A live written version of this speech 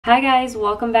Hi guys,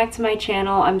 welcome back to my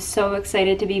channel. I'm so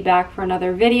excited to be back for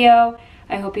another video.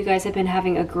 I hope you guys have been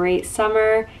having a great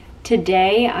summer.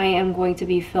 Today I am going to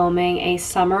be filming a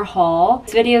summer haul.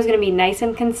 This video is going to be nice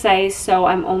and concise, so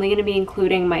I'm only going to be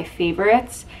including my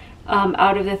favorites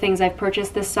out of the things I've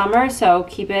purchased this summer, so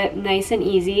keep it nice and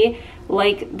easy.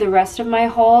 Like the rest of my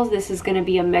hauls, this is going to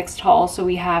be a mixed haul, so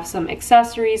we have some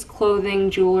accessories, clothing,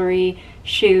 jewelry,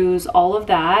 shoes, all of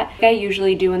that. Like I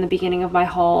usually do in the beginning of my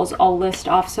hauls, I'll list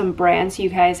off some brands so you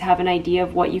guys have an idea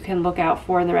of what you can look out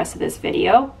for in the rest of this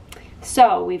video.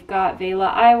 So we've got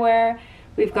Vela Eyewear,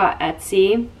 we've got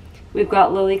Etsy, we've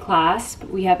got Lili Claspe,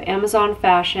 we have Amazon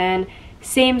Fashion,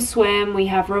 Same Swim, we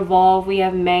have Revolve, we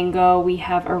have Mango, we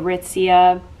have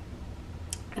Aritzia.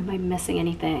 Am I missing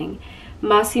anything?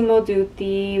 Massimo,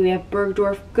 Dutti, we have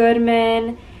Bergdorf,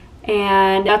 Goodman,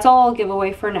 and that's all I'll give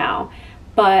away for now.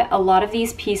 But a lot of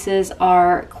these pieces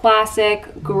are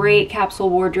classic, great capsule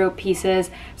wardrobe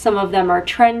pieces. Some of them are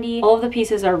trendy. All of the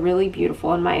pieces are really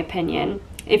beautiful in my opinion.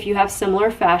 If you have similar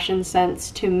fashion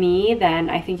sense to me, then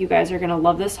I think you guys are gonna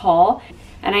love this haul.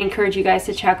 And I encourage you guys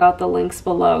to check out the links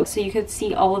below so you could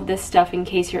see all of this stuff in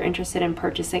case you're interested in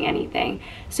purchasing anything.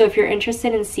 So if you're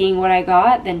interested in seeing what I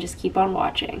got, then just keep on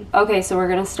watching. Okay, so we're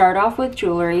gonna start off with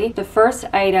jewelry. The first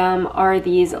item are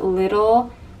these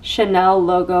little Chanel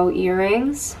logo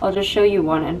earrings. I'll just show you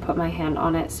one and put my hand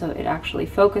on it so it actually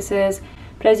focuses.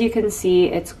 But as you can see,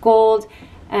 it's gold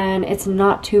and it's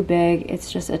not too big.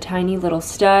 It's just a tiny little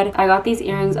stud. I got these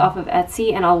earrings off of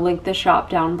Etsy and I'll link the shop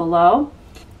down below.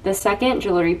 The second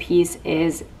jewelry piece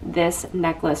is this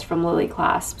necklace from Lili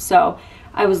Claspe. So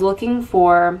I was looking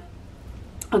for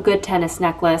a good tennis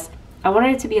necklace. I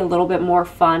wanted it to be a little bit more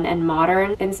fun and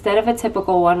modern. Instead of a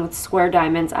typical one with square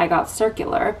diamonds, I got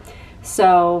circular.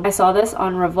 So I saw this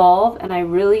on Revolve and I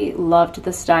really loved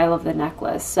the style of the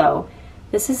necklace. So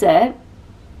this is it.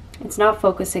 It's not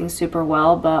focusing super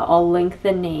well, but I'll link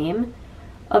the name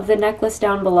of the necklace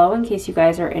down below in case you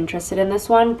guys are interested in this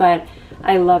one. But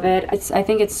I love it. I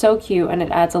think it's so cute and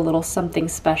it adds a little something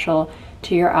special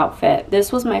to your outfit.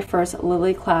 This was my first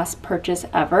Lili Claspe purchase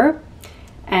ever.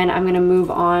 And I'm gonna move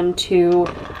on to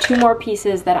two more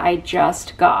pieces that I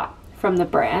just got from the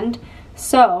brand.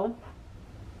 So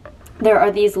there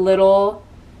are these little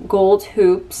gold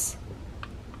hoops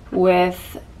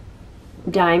with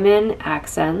diamond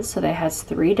accents. So that has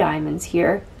 3 diamonds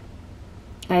here.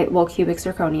 Well, cubic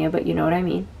zirconia, but you know what I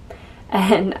mean.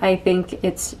 And I think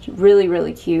it's really,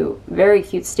 really cute. Very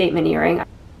cute statement earring.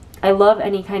 I love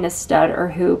any kind of stud or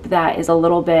hoop that is a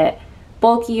little bit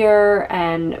bulkier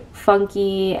and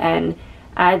funky and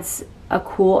adds a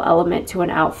cool element to an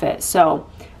outfit. So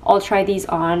I'll try these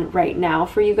on right now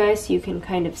for you guys so you can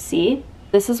kind of see.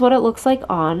 This is what it looks like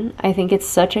on. I think it's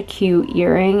such a cute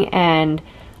earring and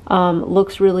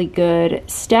looks really good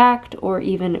stacked or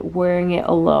even wearing it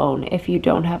alone if you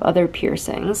don't have other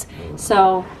piercings.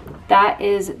 So that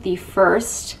is the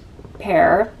first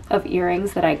pair of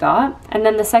earrings that I got. And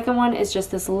then the second one is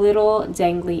just this little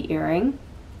dangly earring.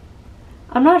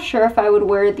 I'm not sure if I would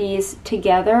wear these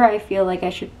together. I feel like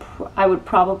I would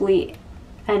probably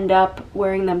end up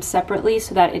wearing them separately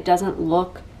so that it doesn't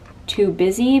look too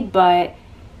busy, but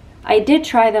I did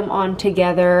try them on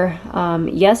together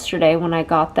yesterday when I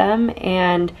got them,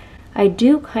 and I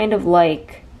do kind of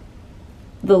like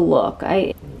the look.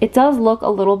 It does look a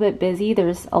little bit busy.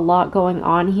 There's a lot going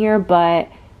on here, but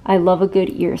I love a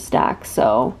good ear stack,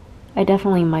 so I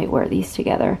definitely might wear these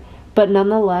together. But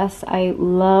nonetheless, I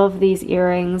love these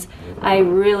earrings. I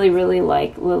really, really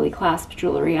like Lili Claspe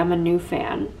jewelry. I'm a new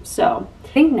fan. So I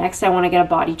think next I want to get a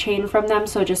body chain from them.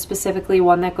 So just specifically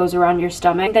one that goes around your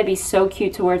stomach. That'd be so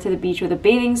cute to wear to the beach with a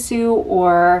bathing suit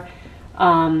or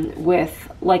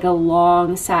with like a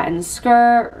long satin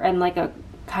skirt and like a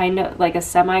kind of like a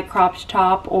semi-cropped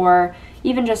top or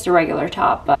even just a regular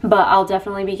top. But I'll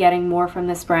definitely be getting more from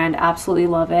this brand. Absolutely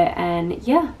love it. And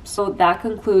yeah, so that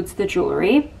concludes the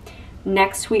jewelry.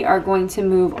 Next, we are going to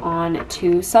move on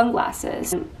to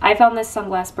sunglasses. I found this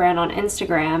sunglass brand on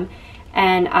Instagram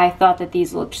and I thought that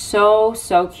these looked so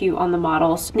cute on the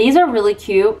models. These are really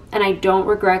cute and I don't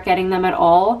regret getting them at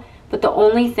all. But the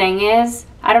only thing is,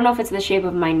 I don't know if it's the shape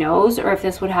of my nose or if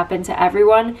this would happen to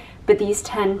everyone, but these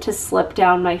tend to slip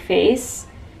down my face.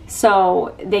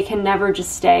 So they can never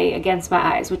just stay against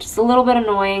my eyes, which is a little bit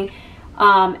annoying.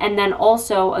 And then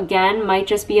also, again, might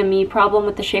just be a me problem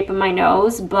with the shape of my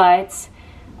nose, but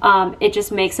it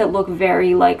just makes it look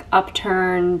very like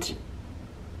upturned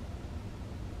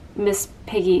Miss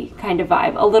Piggy kind of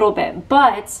vibe, a little bit,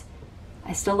 but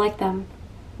I still like them.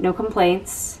 No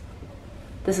complaints.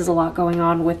 This is a lot going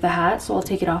on with the hat, so I'll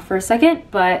take it off for a second,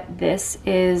 but this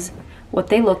is what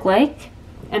they look like.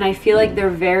 and I feel like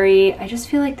I just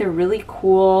feel like they're really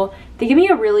cool. They give me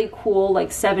a really cool like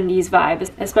 70s vibe,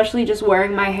 especially just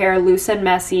wearing my hair loose and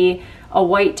messy, a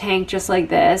white tank just like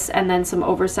this, and then some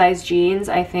oversized jeans.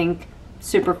 I think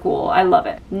super cool. I love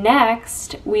it.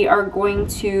 Next, we are going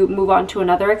to move on to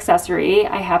another accessory.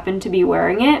 I happen to be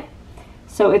wearing it.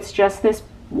 So it's just this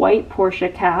white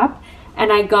Porsche cap,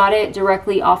 and I got it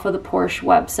directly off of the Porsche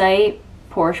website.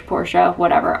 Porsche,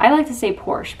 whatever. I like to say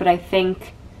Porsche, but I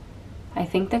think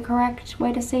the correct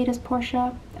way to say it is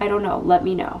Porsche. I don't know, let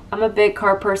me know. I'm a big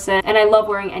car person, and I love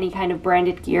wearing any kind of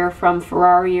branded gear from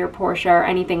Ferrari or Porsche or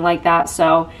anything like that,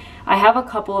 so I have a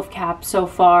couple of caps so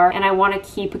far, and I want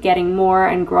to keep getting more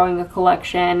and growing a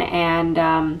collection,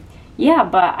 and yeah,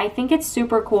 but I think it's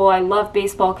super cool. I love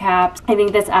baseball caps. I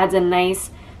think this adds a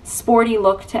nice sporty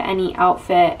look to any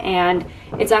outfit, and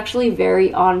it's actually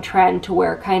very on trend to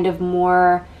wear kind of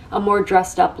a more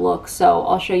dressed up look. So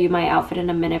I'll show you my outfit in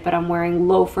a minute, but I'm wearing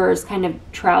loafers, kind of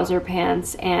trouser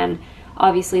pants, and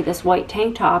obviously this white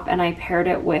tank top, and I paired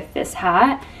it with this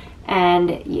hat,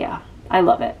 and yeah, I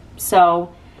love it.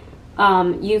 So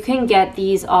you can get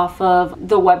these off of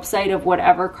the website of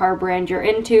whatever car brand you're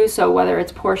into, so whether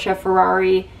it's Porsche,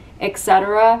 Ferrari,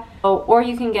 etc., or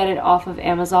you can get it off of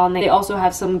Amazon. They also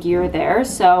have some gear there,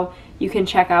 so you can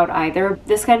check out either.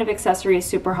 This kind of accessory is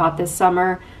super hot this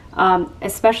summer,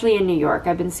 especially in New York.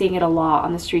 I've been seeing it a lot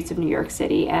on the streets of New York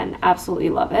City and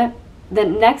absolutely love it. The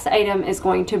next item is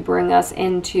going to bring us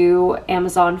into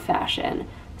Amazon fashion.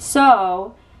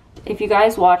 So if you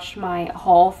guys watched my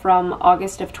haul from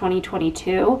August of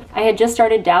 2022, I had just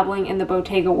started dabbling in the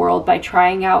Bottega world by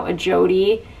trying out a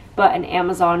Jody, but an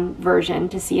Amazon version,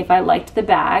 to see if I liked the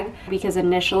bag, because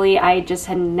initially I just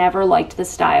had never liked the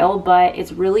style, but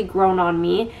it's really grown on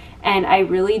me and I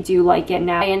really do like it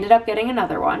now. I ended up getting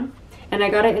another one, and I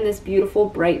got it in this beautiful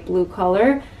bright blue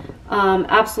color.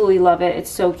 Absolutely love it.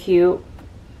 It's so cute.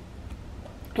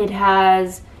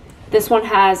 This one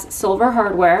has silver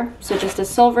hardware, so just a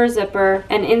silver zipper,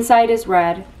 and inside is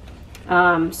red.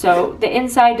 So the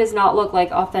inside does not look like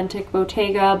authentic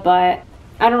Bottega, but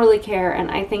I don't really care,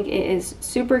 and I think it is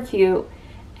super cute.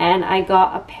 And I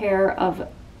got a pair of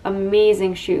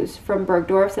amazing shoes from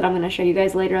Bergdorf that I'm going to show you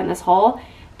guys later in this haul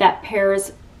that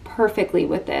pairs perfectly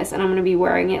with this, and I'm going to be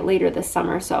wearing it later this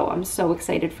summer, so I'm so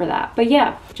excited for that. But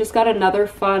yeah, just got another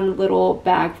fun little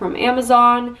bag from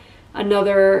Amazon,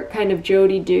 another kind of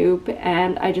Jody dupe,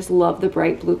 and I just love the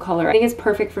bright blue color. I think it's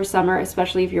perfect for summer,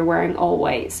 especially if you're wearing all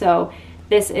white. So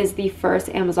this is the first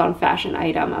Amazon fashion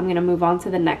item. I'm gonna move on to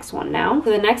the next one now.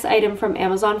 So the next item from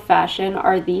Amazon fashion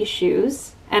are these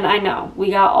shoes. And I know,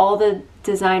 we got all the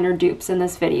designer dupes in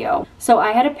this video. So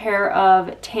I had a pair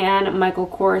of tan Michael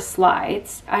Kors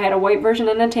slides. I had a white version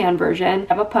and a tan version.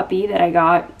 I have a puppy that I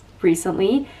got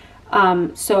recently.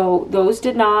 So those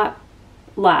did not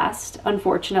last,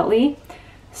 unfortunately.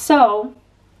 So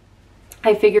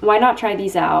I figured, why not try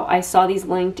these out? I saw these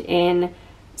linked in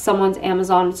someone's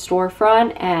Amazon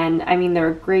storefront, and I mean,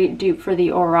 they're a great dupe for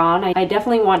the Oran. I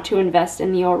definitely want to invest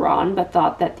in the Oran, but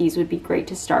thought that these would be great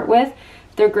to start with.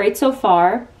 They're great so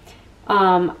far.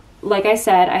 Like I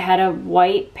said, I had a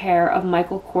white pair of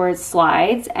Michael Kors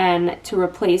slides, and to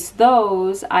replace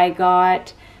those, I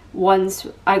got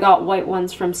white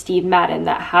ones from Steve Madden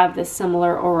that have this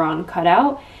similar Oran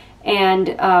cutout.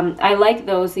 And I like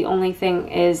those. The only thing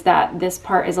is that this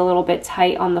part is a little bit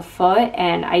tight on the foot,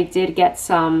 and I did get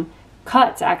some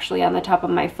cuts actually on the top of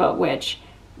my foot, which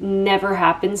never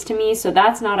happens to me, so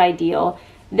that's not ideal.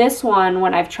 This one,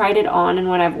 when I've tried it on and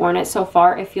when I've worn it so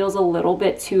far, it feels a little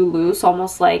bit too loose,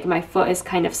 almost like my foot is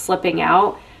kind of slipping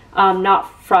out.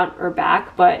 Not front or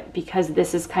back, but because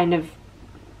this is kind of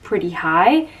pretty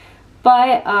high.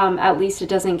 But at least it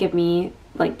doesn't give me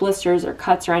like blisters or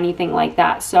cuts or anything like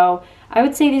that. So I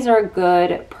would say these are a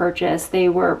good purchase. They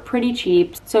were pretty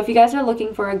cheap. So if you guys are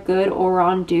looking for a good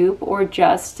Oran dupe or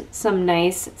just some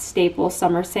nice staple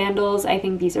summer sandals, I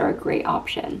think these are a great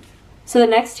option. So the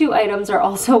next two items are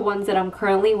also ones that I'm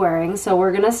currently wearing. So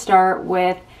we're gonna start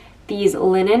with these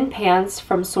linen pants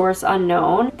from Source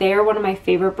Unknown. They are one of my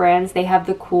favorite brands. They have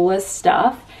the coolest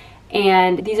stuff.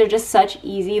 And these are just such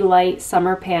easy, light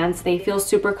summer pants. They feel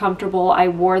super comfortable. I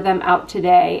wore them out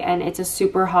today, and it's a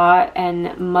super hot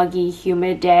and muggy,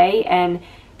 humid day, and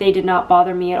they did not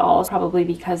bother me at all, probably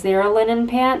because they are a linen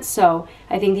pants. So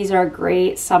I think these are a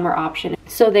great summer option.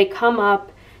 So they come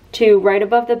up to right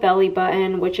above the belly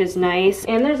button, which is nice.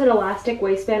 And there's an elastic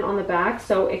waistband on the back,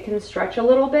 so it can stretch a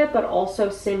little bit, but also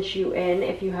cinch you in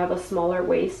if you have a smaller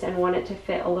waist and want it to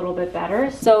fit a little bit better.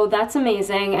 So that's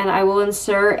amazing, and I will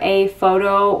insert a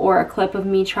photo or a clip of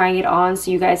me trying it on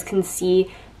so you guys can see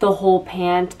the whole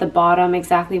pant, the bottom,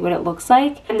 exactly what it looks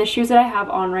like. And the shoes that I have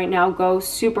on right now go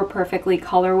super perfectly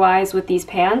color-wise with these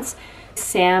pants.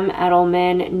 Sam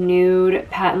Edelman nude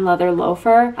patent leather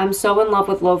loafer. I'm so in love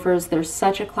with loafers. They're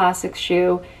such a classic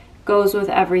shoe. Goes with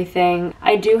everything.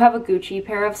 I do have a Gucci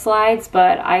pair of slides,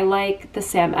 but I like the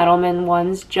Sam Edelman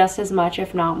ones just as much,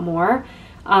 if not more.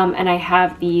 And I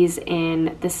have these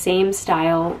in the same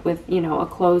style with, you know, a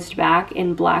closed back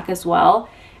in black as well.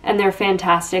 And they're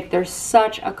fantastic. They're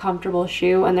such a comfortable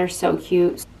shoe and they're so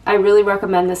cute. I really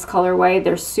recommend this colorway.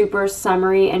 They're super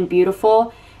summery and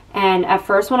beautiful. And at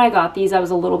first when I got these, I was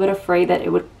a little bit afraid that it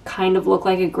would kind of look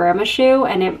like a grandma shoe,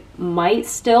 and it might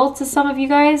still to some of you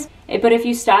guys. But if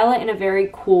you style it in a very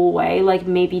cool way, like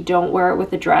maybe don't wear it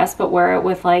with a dress, but wear it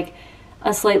with like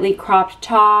a slightly cropped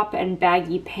top and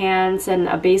baggy pants and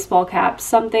a baseball cap,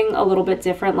 something a little bit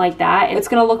different like that, it's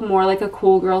gonna look more like a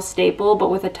cool girl staple, but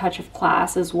with a touch of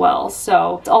class as well.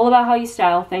 So it's all about how you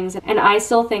style things, and I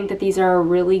still think that these are a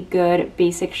really good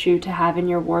basic shoe to have in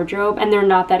your wardrobe, and they're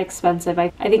not that expensive. I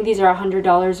think these are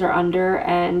 $100 or under,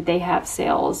 and they have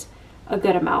sales a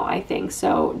good amount, I think,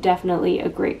 so definitely a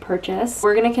great purchase.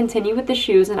 We're gonna continue with the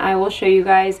shoes, and I will show you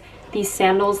guys these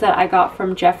sandals that I got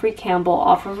from Jeffrey Campbell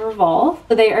off of Revolve.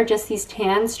 So they are just these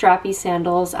tan strappy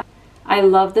sandals. I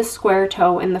love the square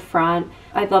toe in the front.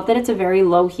 I love that it's a very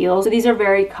low heel. So these are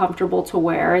very comfortable to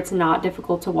wear. It's not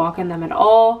difficult to walk in them at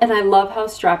all. And I love how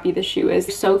strappy the shoe is.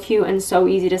 They're so cute and so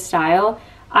easy to style.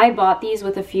 I bought these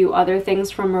with a few other things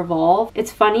from Revolve.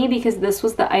 It's funny because this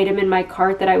was the item in my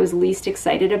cart that I was least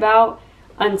excited about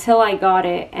until I got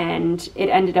it, and it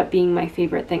ended up being my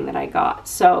favorite thing that I got.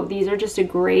 So these are just a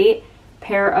great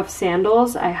pair of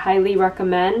sandals. I highly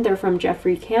recommend. They're from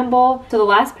Jeffrey Campbell. So the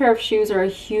last pair of shoes are a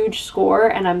huge score,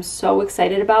 and I'm so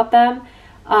excited about them.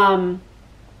 I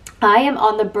am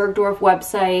on the Bergdorf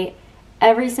website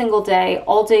every single day,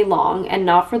 all day long, and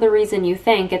not for the reason you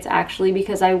think. It's actually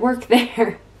because I work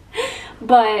there.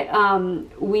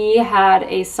 But we had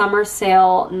a summer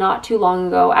sale not too long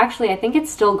ago. Actually, I think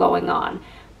it's still going on.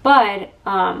 But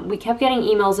we kept getting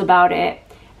emails about it.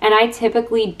 And I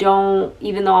typically don't,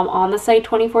 even though I'm on the site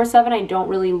 24/7, I don't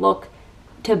really look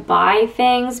to buy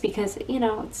things because, you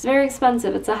know, it's very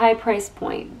expensive. It's a high price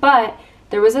point. But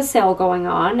there was a sale going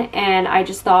on, and I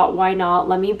just thought, why not?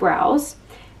 Let me browse.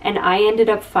 And I ended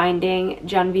up finding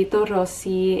Gianvito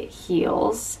Rossi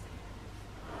heels.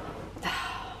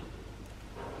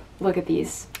 Look at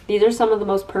these. These are some of the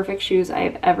most perfect shoes I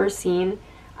have ever seen.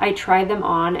 I tried them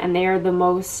on, and they are the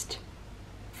most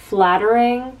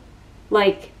flattering.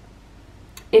 Like,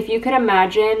 if you could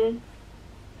imagine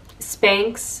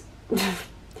Spanx,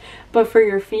 but for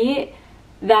your feet,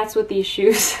 that's what these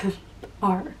shoes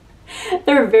are.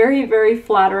 They're very, very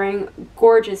flattering,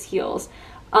 gorgeous heels.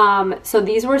 So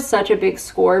these were such a big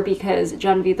score because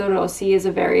Gianvito Rossi is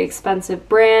a very expensive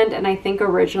brand, and I think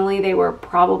originally they were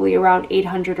probably around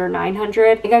 800 or 900.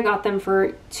 I think I got them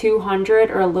for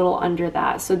 200 or a little under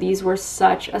that. So these were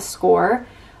such a score.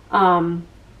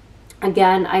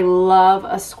 Again, I love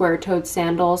a square-toed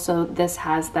sandal, so this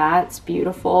has that. It's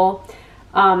beautiful.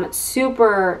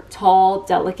 Super tall,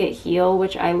 delicate heel,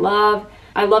 which I love.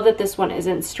 I love that this one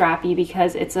isn't strappy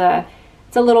because it's a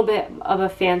little bit of a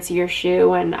fancier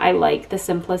shoe, and I like the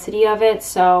simplicity of it.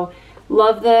 So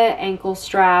love the ankle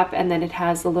strap, and then it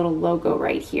has the little logo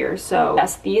right here. So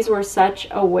yes, these were such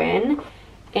a win,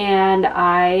 and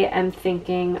I am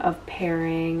thinking of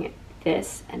pairing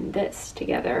this and this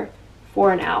together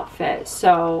for an outfit.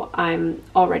 So I'm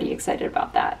already excited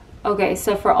about that. Okay,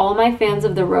 so for all my fans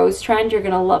of the rose trend, you're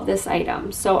gonna love this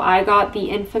item. So I got the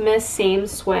infamous Same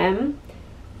Swim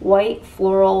white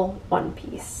floral one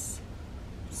piece.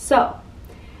 So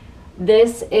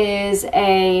this is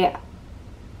a,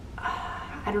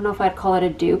 I don't know if I'd call it a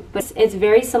dupe, but it's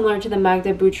very similar to the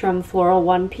Magda Butrym floral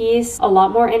one piece. A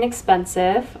lot more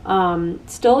inexpensive,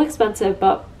 still expensive,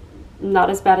 but not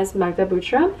as bad as Magda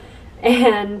Butrym.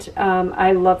 And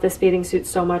I love this bathing suit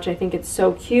so much. I think it's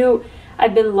so cute.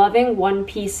 I've been loving one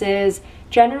pieces,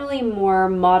 generally more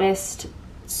modest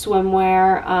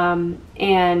swimwear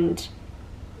and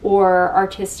or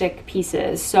artistic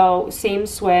pieces. So Same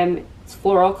Swim,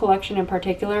 floral collection in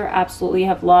particular, absolutely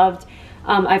have loved.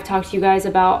 I've talked to you guys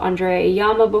about Andrea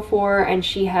Iyama before, and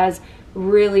she has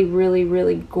really, really,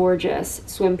 really gorgeous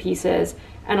swim pieces,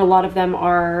 and a lot of them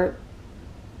are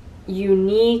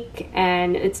unique,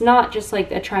 and it's not just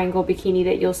like a triangle bikini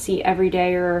that you'll see every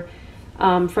day or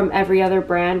from every other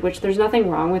brand, which there's nothing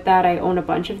wrong with that. I own a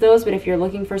bunch of those, but if you're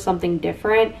looking for something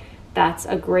different, that's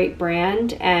a great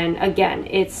brand. And again,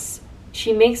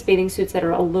 she makes bathing suits that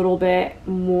are a little bit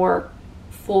more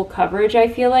full coverage, I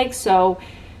feel like. So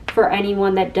for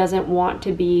anyone that doesn't want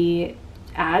to be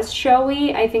as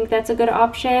showy, I think that's a good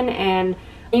option. And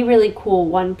a really cool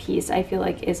one piece I feel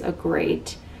like is a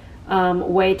great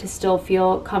way to still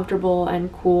feel comfortable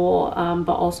and cool,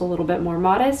 but also a little bit more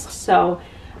modest. So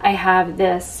I have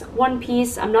this one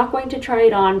piece. I'm not going to try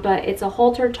it on, but it's a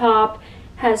halter top,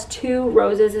 has 2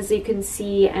 roses as you can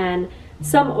see, and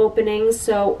some openings.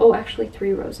 So, oh, actually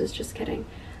 3 roses, just kidding.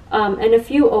 And a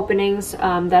few openings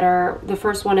that are, the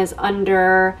first one is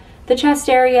under the chest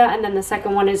area, and then the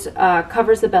second one is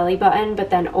covers the belly button, but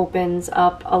then opens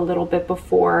up a little bit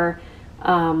before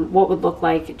what would look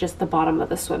like just the bottom of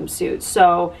the swimsuit.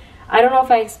 So I don't know if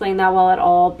I explained that well at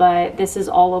all, but this is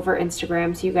all over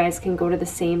Instagram, so you guys can go to the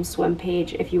same swim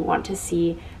page if you want to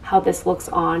see how this looks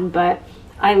on. But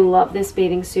I love this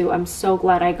bathing suit. I'm so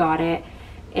glad I got it,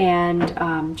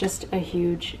 and just a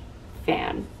huge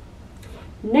fan.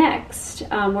 Next,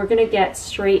 we're gonna get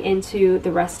straight into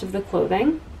the rest of the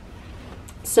clothing.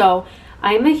 So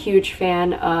I'm a huge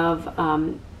fan of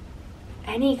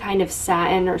any kind of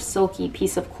satin or silky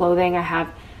piece of clothing. I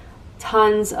have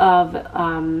tons of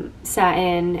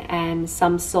satin and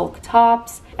some silk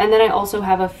tops, and then I also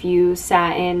have a few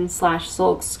satin /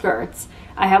 silk skirts.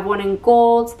 I have one in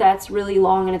gold that's really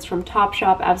long and it's from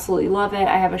Topshop. Absolutely love it.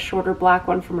 I have a shorter black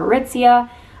one from Aritzia,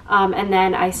 and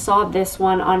then I saw this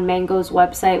one on Mango's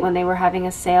website when they were having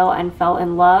a sale and fell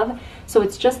in love. So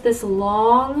it's just this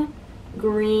long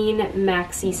green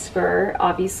maxi skirt,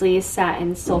 obviously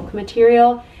satin silk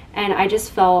material, and I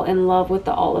just fell in love with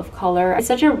the olive color. It's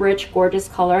such a rich, gorgeous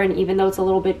color, and even though it's a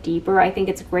little bit deeper, I think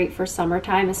it's great for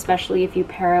summertime, especially if you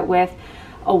pair it with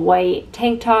a white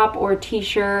tank top or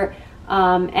t-shirt.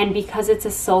 And because it's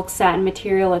a silk satin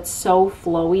material, it's so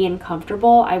flowy and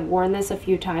comfortable. I've worn this a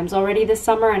few times already this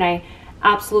summer and I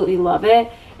absolutely love it.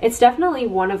 It's definitely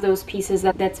one of those pieces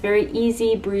that's very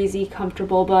easy, breezy,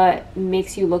 comfortable, but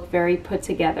makes you look very put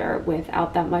together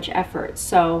without that much effort.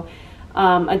 So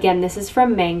again, this is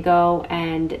from Mango,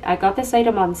 and I got this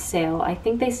item on sale. I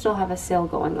think they still have a sale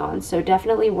going on, so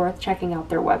definitely worth checking out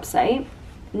their website.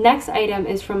 Next item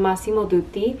is from Massimo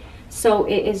Dutti. So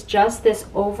it is just this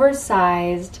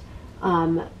oversized,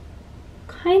 kind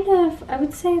of, I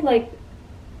would say like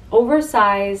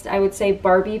oversized, I would say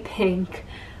Barbie pink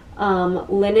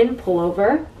linen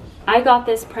pullover. I got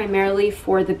this primarily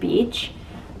for the beach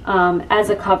as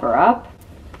a cover-up.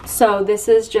 So this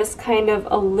is just kind of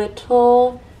a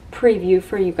little preview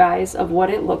for you guys of what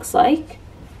it looks like.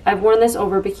 I've worn this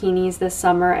over bikinis this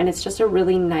summer, and it's just a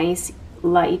really nice,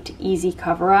 light, easy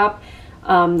cover-up.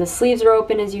 The sleeves are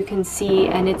open, as you can see,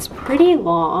 and it's pretty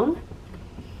long.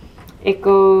 It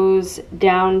goes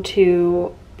down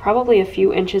to probably a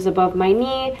few inches above my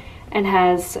knee and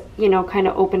has, you know, kind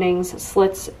of openings,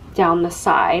 slits down the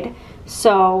side.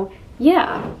 So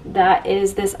yeah, that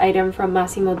is this item from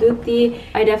Massimo Dutti.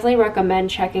 I definitely recommend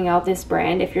checking out this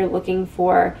brand if you're looking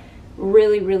for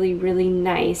really, really, really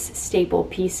nice staple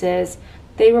pieces.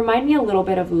 They remind me a little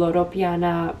bit of Loro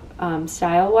Piana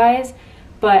style-wise,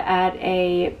 but at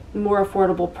a more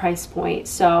affordable price point.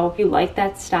 So if you like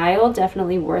that style,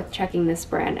 definitely worth checking this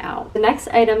brand out. The next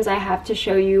items I have to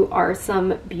show you are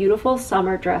some beautiful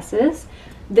summer dresses.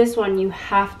 This one you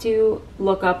have to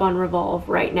look up on Revolve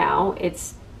right now.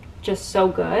 It's just so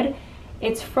good.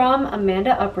 It's from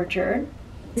Amanda Upperchurd.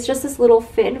 It's just this little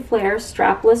fit and flare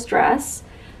strapless dress.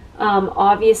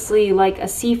 Obviously like a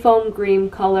seafoam green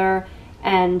color,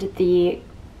 and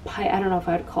I don't know if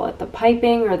I would call it the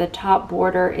piping or the top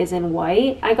border is in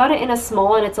white. I got it in a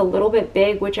small and it's a little bit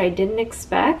big, which I didn't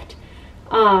expect.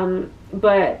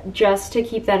 But just to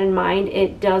keep that in mind,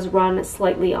 it does run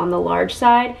slightly on the large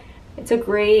side. It's a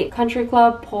great country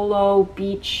club, polo,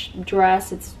 beach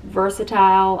dress. It's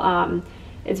versatile.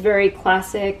 It's very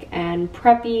classic and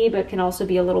preppy, but can also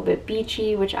be a little bit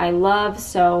beachy, which I love.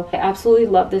 So I absolutely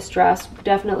love this dress.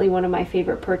 Definitely one of my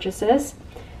favorite purchases.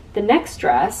 The next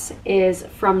dress is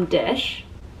from Dish,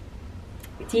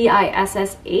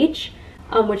 D-I-S-S-H,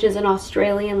 which is an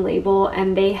Australian label,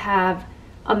 and they have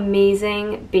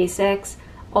amazing basics,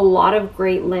 a lot of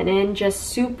great linen, just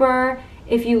super,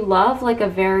 if you love like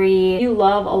you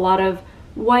love a lot of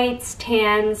whites,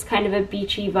 tans, kind of a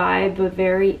beachy vibe, but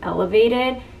very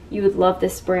elevated, you would love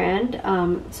this brand.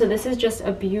 So this is just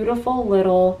a beautiful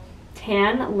little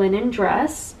tan linen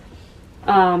dress.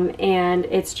 And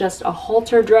it's just a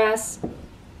halter dress.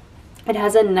 It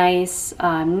has a nice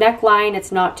neckline.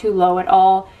 It's not too low at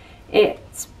all.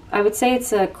 I would say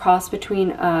it's a cross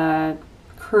between a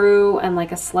crew and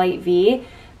like a slight V.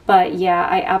 But yeah,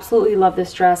 I absolutely love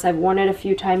this dress. I've worn it a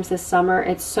few times this summer.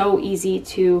 It's so easy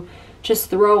to just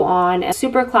throw on. It's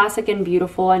super classic and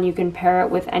beautiful, and you can pair it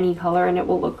with any color and it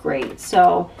will look great.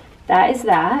 So that is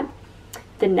that.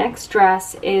 The next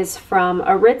dress is from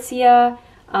Aritzia,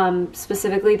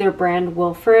 specifically their brand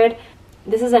Wilfred.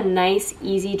 This is a nice,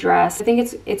 easy dress. I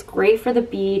think it's great for the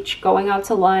beach, going out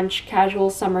to lunch, casual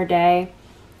summer day.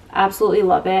 Absolutely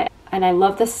love it. And I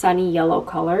love the sunny yellow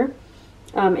color.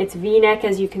 It's V-neck,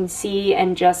 as you can see,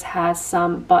 and just has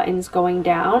some buttons going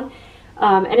down.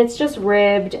 And it's just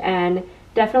ribbed and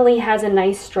definitely has a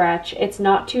nice stretch. It's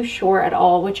not too short at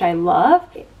all, which I love.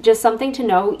 Just something to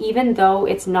know, even though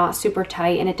it's not super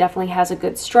tight, and it definitely has a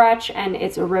good stretch, and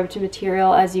it's a ribbed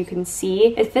material, as you can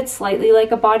see. It fits slightly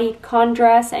like a bodycon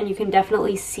dress, and you can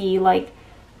definitely see like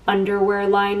underwear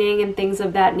lining and things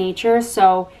of that nature.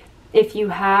 So if you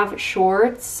have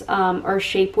shorts or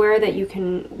shapewear that you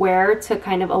can wear to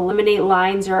kind of eliminate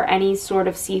lines or any sort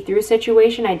of see-through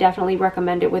situation, I definitely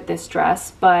recommend it with this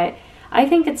dress. But I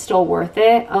think it's still worth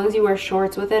it. As long as you wear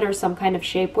shorts with it or some kind of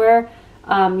shapewear,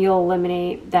 you'll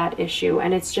eliminate that issue.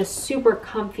 And it's just super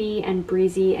comfy and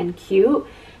breezy and cute.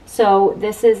 So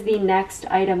this is the next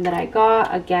item that I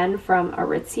got, again from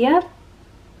Aritzia.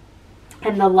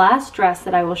 And the last dress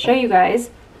that I will show you guys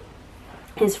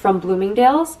is from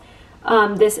Bloomingdale's.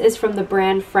 This is from the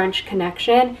brand French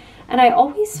Connection, and I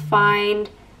always find,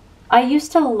 I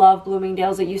used to love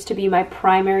Bloomingdale's. It used to be my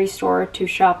primary store to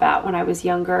shop at when I was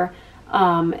younger.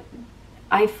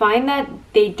 I find that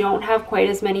they don't have quite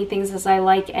as many things as I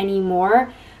like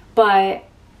anymore, but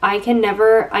I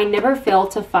never fail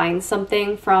to find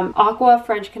something from Aqua,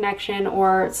 French Connection,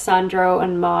 or Sandro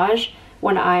and Maj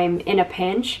when I'm in a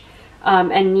pinch.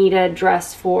 And need a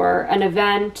dress for an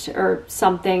event or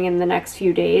something in the next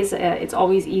few days. It's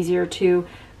always easier to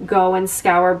go and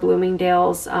scour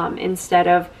Bloomingdale's instead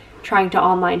of trying to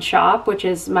online shop, which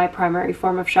is my primary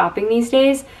form of shopping these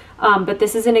days. But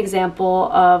this is an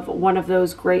example of one of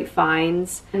those great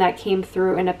finds that came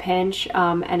through in a pinch,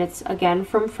 and it's again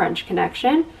from French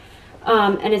Connection.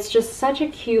 And it's just such a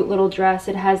cute little dress.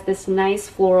 It has this nice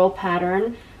floral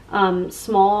pattern,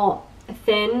 small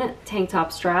thin tank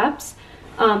top straps.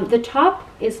 The top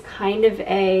kind of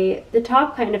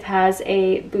has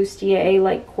a bustier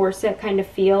like corset kind of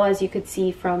feel, as you could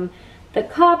see from the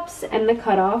cups and the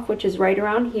cutoff, which is right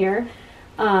around here.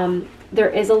 There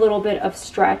is a little bit of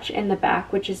stretch in the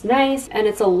back, which is nice, and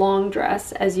it's a long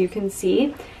dress, as you can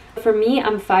see. For me,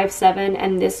 I'm 5'7",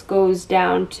 and this goes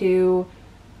down to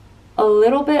a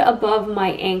little bit above my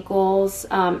ankles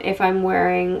if I'm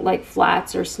wearing like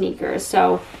flats or sneakers.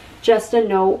 So just a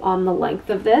note on the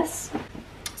length of this.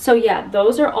 So yeah,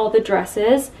 those are all the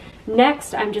dresses.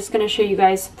 Next, I'm just going to show you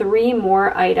guys 3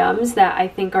 more items that I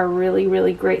think are really,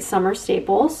 really great summer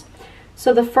staples.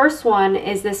 So the first one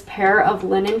is this pair of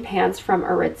linen pants from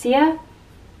Aritzia.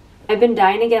 I've been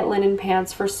dying to get linen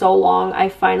pants for so long. I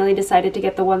finally decided to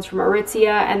get the ones from Aritzia,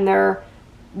 and they're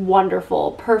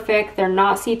wonderful, perfect. They're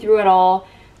not see-through at all.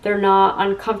 They're not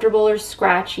uncomfortable or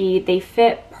scratchy. They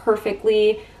fit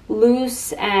perfectly,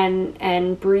 loose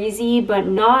and breezy, but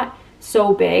not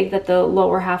so big that the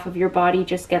lower half of your body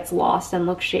just gets lost and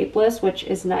looks shapeless, which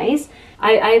is nice.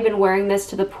 I've been wearing this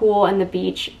to the pool and the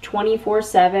beach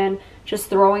 24/7, just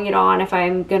throwing it on if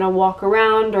I'm gonna walk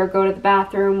around or go to the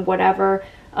bathroom, whatever.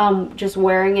 Just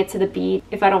wearing it to the beach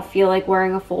if I don't feel like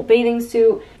wearing a full bathing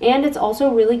suit. And it's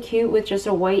also really cute with just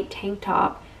a white tank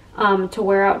top to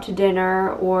wear out to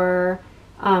dinner or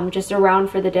just around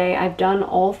for the day. I've done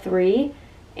all 3.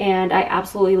 And I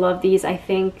absolutely love these. I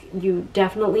think you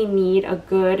definitely need a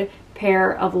good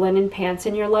pair of linen pants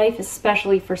in your life,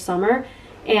 especially for summer.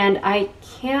 And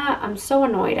I'm so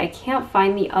annoyed. I can't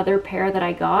find the other pair that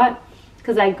I got,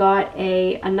 because I got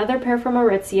another pair from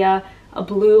Aritzia, a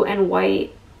blue and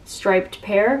white striped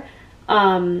pair.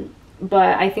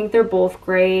 But I think they're both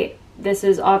great. This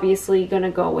is obviously going to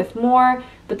go with more,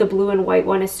 but the blue and white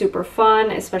one is super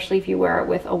fun, especially if you wear it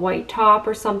with a white top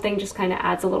or something. Just kind of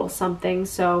adds a little something.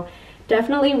 So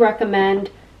definitely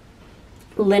recommend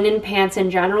linen pants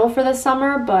in general for the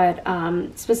summer, but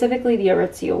specifically the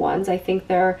Aritzia ones. I think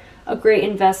they're a great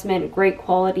investment, great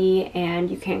quality, and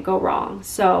you can't go wrong.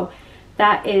 So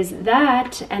that is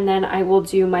that, and then I will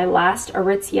do my last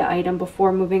Aritzia item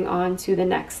before moving on to the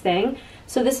next thing.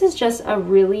 So this is just a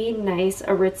really nice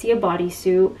Aritzia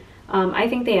bodysuit. I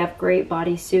think they have great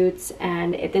bodysuits,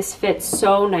 and this fits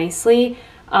so nicely.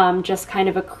 Just kind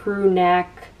of a crew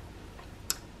neck,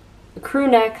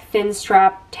 thin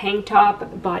strap tank top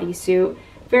bodysuit.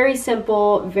 Very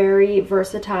simple, very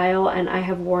versatile, and I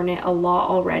have worn it a lot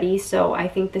already, so I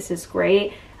think this is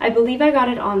great. I believe I got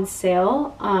it on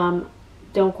sale.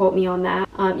 Don't quote me on that.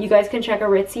 You guys can check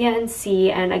Aritzia and see,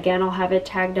 and again, I'll have it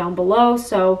tagged down below,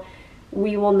 so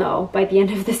we will know by the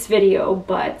end of this video.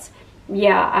 But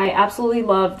yeah, I absolutely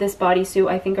love this bodysuit.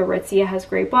 I think Aritzia has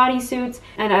great bodysuits,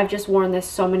 and I've just worn this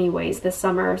so many ways this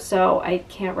summer, so I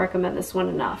can't recommend this one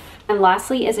enough. And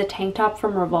lastly is a tank top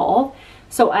from Revolve.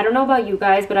 So I don't know about you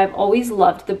guys, but I've always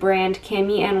loved the brand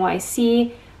Cami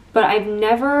NYC, but I've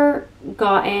never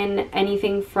gotten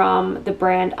anything from the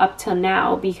brand up till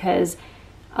now because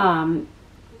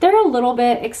they're a little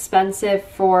bit expensive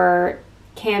for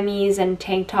camis and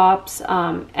tank tops,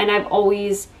 and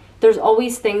there's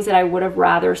always things that I would have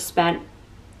rather spent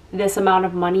this amount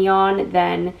of money on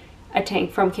than a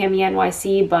tank from Cami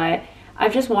NYC, but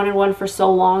I've just wanted one for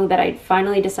so long that I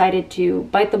finally decided to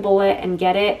bite the bullet and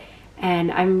get it,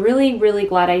 and I'm really, really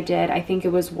glad I did. I think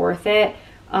it was worth it.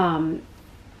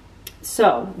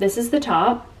 So this is the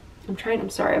top.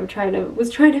 was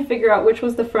trying to figure out which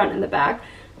was the front and the back.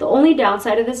 The only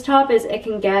downside of this top is it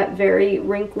can get very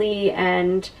wrinkly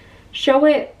and show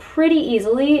it pretty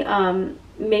easily,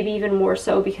 maybe even more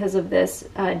so because of this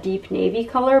deep navy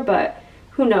color, but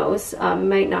who knows,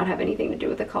 might not have anything to do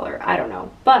with the color, I don't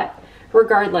know. But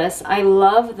regardless, I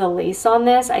love the lace on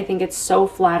this. I think it's so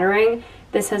flattering.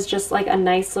 This has just like a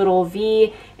nice little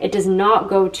V. It does not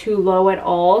go too low at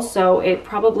all, so it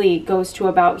probably goes to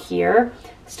about here.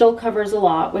 Still covers a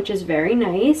lot, which is very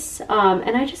nice.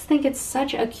 And I just think it's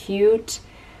such a cute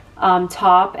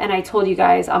top. And I told you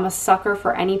guys, I'm a sucker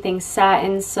for anything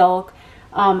satin, silk.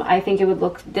 I think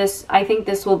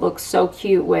this would look so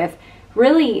cute with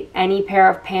really any pair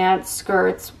of pants,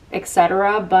 skirts,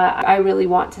 etc. But I really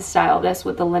want to style this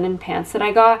with the linen pants that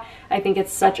I got. I think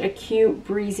it's such a cute,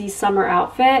 breezy summer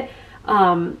outfit.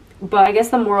 But I guess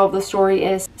the moral of the story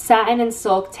is satin and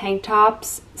silk tank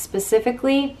tops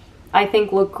specifically, I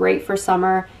think look great for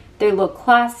summer. They look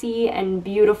classy and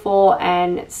beautiful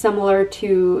and similar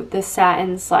to the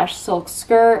satin slash silk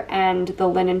skirt and the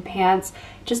linen pants.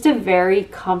 Just a very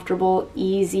comfortable,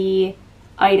 easy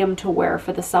item to wear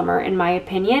for the summer, in my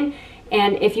opinion.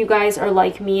 And if you guys are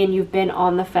like me and you've been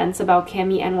on the fence about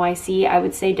Cami NYC, I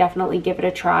would say definitely give it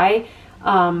a try.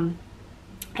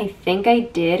 I think I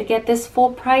did get this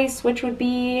full price, which would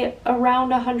be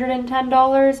around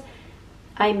 $110.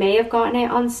 I may have gotten it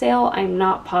on sale, I'm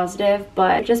not positive,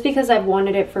 but just because I've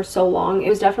wanted it for so long, it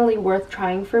was definitely worth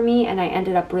trying for me, and I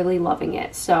ended up really loving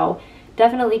it. So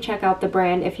definitely check out the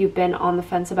brand if you've been on the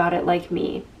fence about it like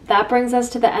me. That brings us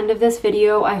to the end of this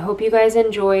video. I hope you guys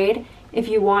enjoyed. If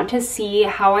you want to see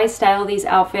how I style these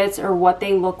outfits or what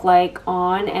they look like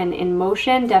on and in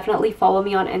motion, definitely follow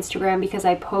me on Instagram because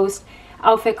I post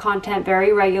outfit content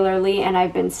very regularly, and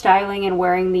I've been styling and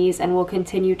wearing these and will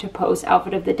continue to post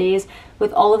outfit of the days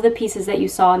with all of the pieces that you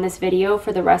saw in this video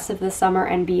for the rest of the summer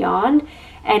and beyond.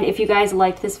 And if you guys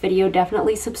liked this video,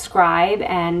 definitely subscribe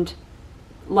and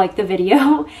like the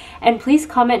video, and please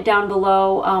comment down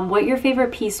below what your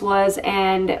favorite piece was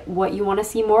and what you want to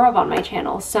see more of on my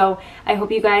channel. So I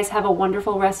hope you guys have a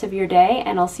wonderful rest of your day,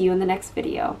 and I'll see you in the next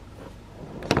video.